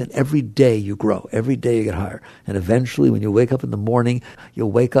constant. Every day you grow. Every day you get higher. And eventually when you wake up in the morning,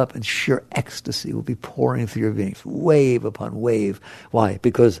 you'll wake up and sheer ecstasy will be pouring through your veins, wave upon wave. Why?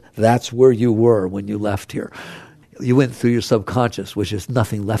 Because that's where you were when you left here. You went through your subconscious, which is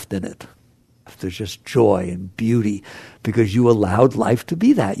nothing left in it. There's just joy and beauty because you allowed life to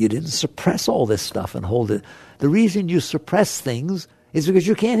be that. You didn't suppress all this stuff and hold it. The reason you suppress things is because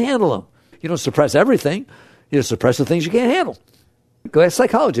you can't handle them. You don't suppress everything. You just suppress the things you can't handle. Go ask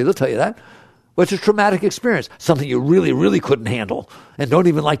psychology. They'll tell you that. What's a traumatic experience? Something you really, really couldn't handle and don't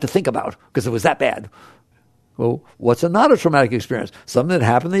even like to think about because it was that bad. Well, what's not a traumatic experience? Something that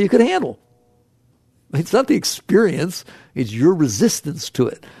happened that you could handle. It's not the experience. It's your resistance to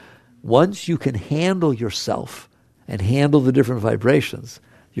it. Once you can handle yourself and handle the different vibrations,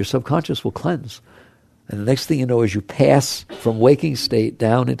 your subconscious will cleanse. And the next thing you know, as you pass from waking state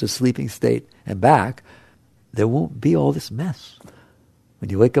down into sleeping state and back, there won't be all this mess.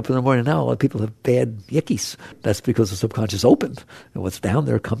 When you wake up in the morning now, a lot of people have bad yickies. That's because the subconscious opened. And what's down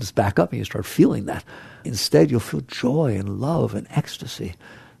there comes back up and you start feeling that. Instead, you'll feel joy and love and ecstasy.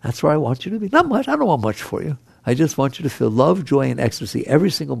 That's where I want you to be. Not much. I don't want much for you. I just want you to feel love, joy, and ecstasy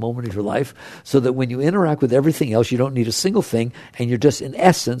every single moment of your life so that when you interact with everything else, you don't need a single thing, and you're just, in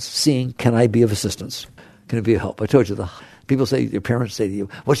essence, seeing, can I be of assistance? Can it be of help? I told you, people say, your parents say to you,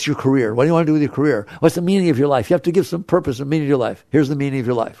 what's your career? What do you want to do with your career? What's the meaning of your life? You have to give some purpose and meaning to your life. Here's the meaning of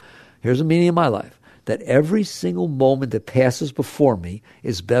your life. Here's the meaning of my life. That every single moment that passes before me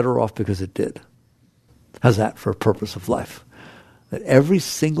is better off because it did. How's that for a purpose of life? That every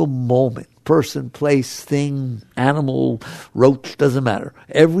single moment, person, place, thing, animal, roach, doesn't matter.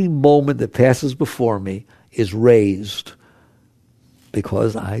 Every moment that passes before me is raised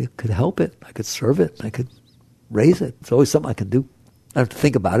because I could help it. I could serve it. I could raise it. It's always something I can do. I don't have to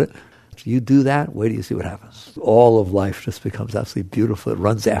think about it. So you do that, wait till you see what happens. All of life just becomes absolutely beautiful. It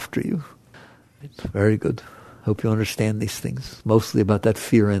runs after you. It's very good. Hope you understand these things. Mostly about that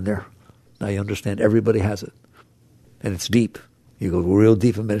fear in there. Now you understand everybody has it. And it's deep. You go real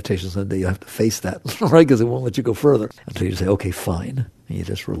deep in meditation someday, you have to face that, right? Because it won't let you go further until you say, okay, fine. And you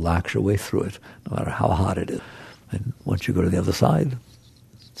just relax your way through it, no matter how hot it is. And once you go to the other side,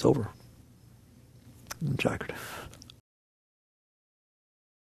 it's over. Jagrata.